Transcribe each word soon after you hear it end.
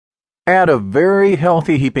Add a very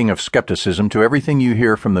healthy heaping of skepticism to everything you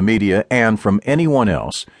hear from the media and from anyone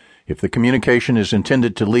else if the communication is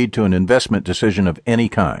intended to lead to an investment decision of any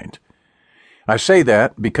kind. I say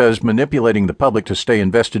that because manipulating the public to stay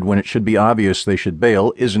invested when it should be obvious they should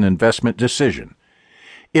bail is an investment decision.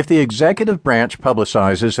 If the executive branch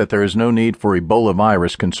publicizes that there is no need for Ebola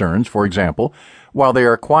virus concerns, for example, while they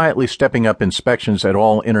are quietly stepping up inspections at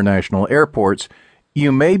all international airports, you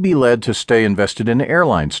may be led to stay invested in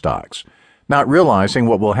airline stocks, not realizing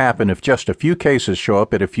what will happen if just a few cases show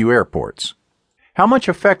up at a few airports. How much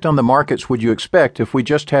effect on the markets would you expect if we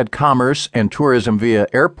just had commerce and tourism via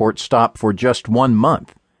airports stop for just 1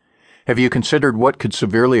 month? Have you considered what could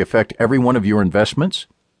severely affect every one of your investments?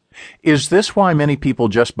 Is this why many people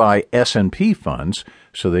just buy S&P funds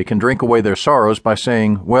so they can drink away their sorrows by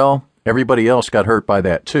saying, well, everybody else got hurt by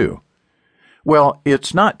that too? Well,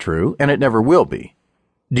 it's not true, and it never will be.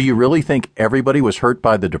 Do you really think everybody was hurt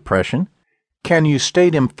by the Depression? Can you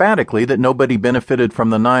state emphatically that nobody benefited from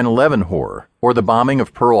the 9/11 horror or the bombing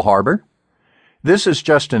of Pearl Harbor? This is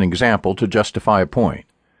just an example to justify a point.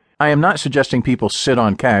 I am not suggesting people sit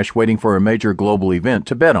on cash waiting for a major global event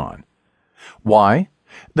to bet on. Why?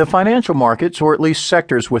 The financial markets, or at least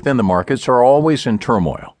sectors within the markets, are always in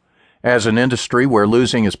turmoil. As an industry where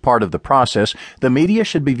losing is part of the process, the media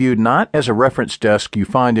should be viewed not as a reference desk you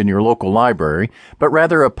find in your local library, but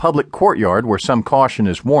rather a public courtyard where some caution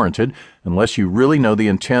is warranted unless you really know the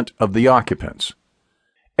intent of the occupants.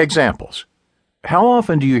 Examples. How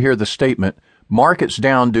often do you hear the statement, markets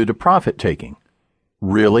down due to profit taking?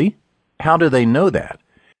 Really? How do they know that?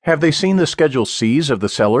 Have they seen the Schedule Cs of the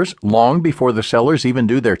sellers long before the sellers even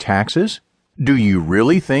do their taxes? Do you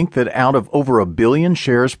really think that out of over 1 billion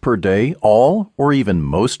shares per day, all or even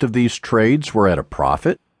most of these trades were at a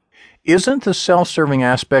profit? Isn't the self-serving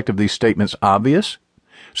aspect of these statements obvious?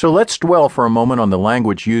 So let's dwell for a moment on the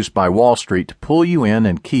language used by Wall Street to pull you in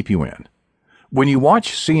and keep you in. When you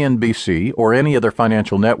watch CNBC or any other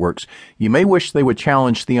financial networks, you may wish they would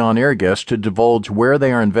challenge the on-air guests to divulge where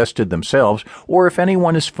they are invested themselves or if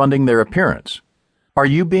anyone is funding their appearance. Are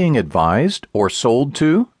you being advised or sold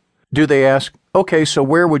to? Do they ask, okay, so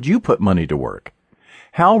where would you put money to work?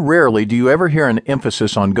 How rarely do you ever hear an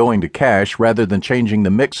emphasis on going to cash rather than changing the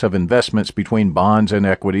mix of investments between bonds and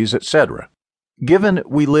equities, etc.? Given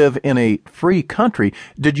we live in a free country,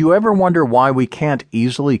 did you ever wonder why we can't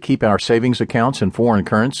easily keep our savings accounts in foreign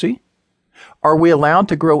currency? Are we allowed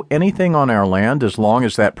to grow anything on our land as long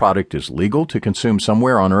as that product is legal to consume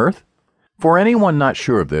somewhere on earth? For anyone not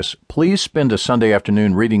sure of this, please spend a Sunday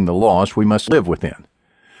afternoon reading the laws we must live within.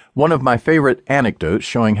 One of my favorite anecdotes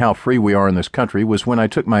showing how free we are in this country was when I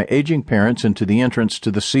took my aging parents into the entrance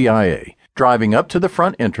to the CIA, driving up to the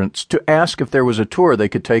front entrance to ask if there was a tour they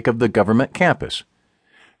could take of the government campus.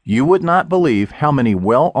 You would not believe how many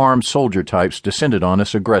well-armed soldier types descended on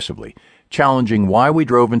us aggressively, challenging why we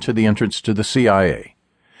drove into the entrance to the CIA.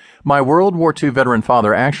 My World War II veteran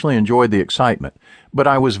father actually enjoyed the excitement, but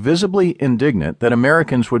I was visibly indignant that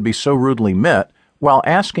Americans would be so rudely met while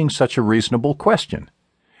asking such a reasonable question.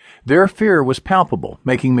 Their fear was palpable,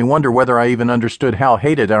 making me wonder whether I even understood how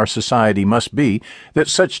hated our society must be that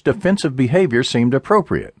such defensive behavior seemed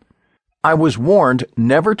appropriate. I was warned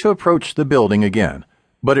never to approach the building again,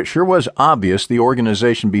 but it sure was obvious the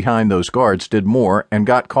organization behind those guards did more and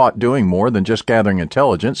got caught doing more than just gathering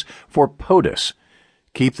intelligence for POTUS.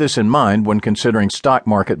 Keep this in mind when considering stock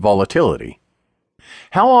market volatility.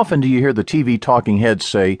 How often do you hear the TV talking heads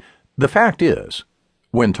say, "The fact is,"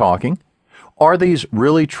 when talking? Are these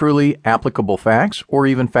really truly applicable facts or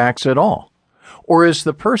even facts at all? Or is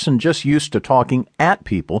the person just used to talking at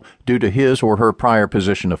people due to his or her prior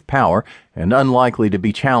position of power and unlikely to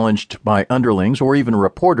be challenged by underlings or even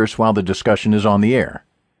reporters while the discussion is on the air?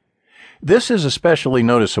 This is especially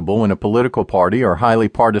noticeable when a political party or highly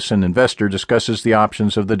partisan investor discusses the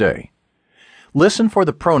options of the day. Listen for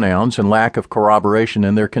the pronouns and lack of corroboration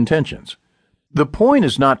in their contentions. The point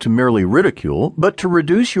is not to merely ridicule, but to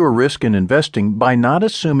reduce your risk in investing by not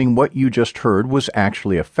assuming what you just heard was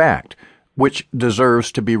actually a fact, which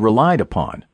deserves to be relied upon.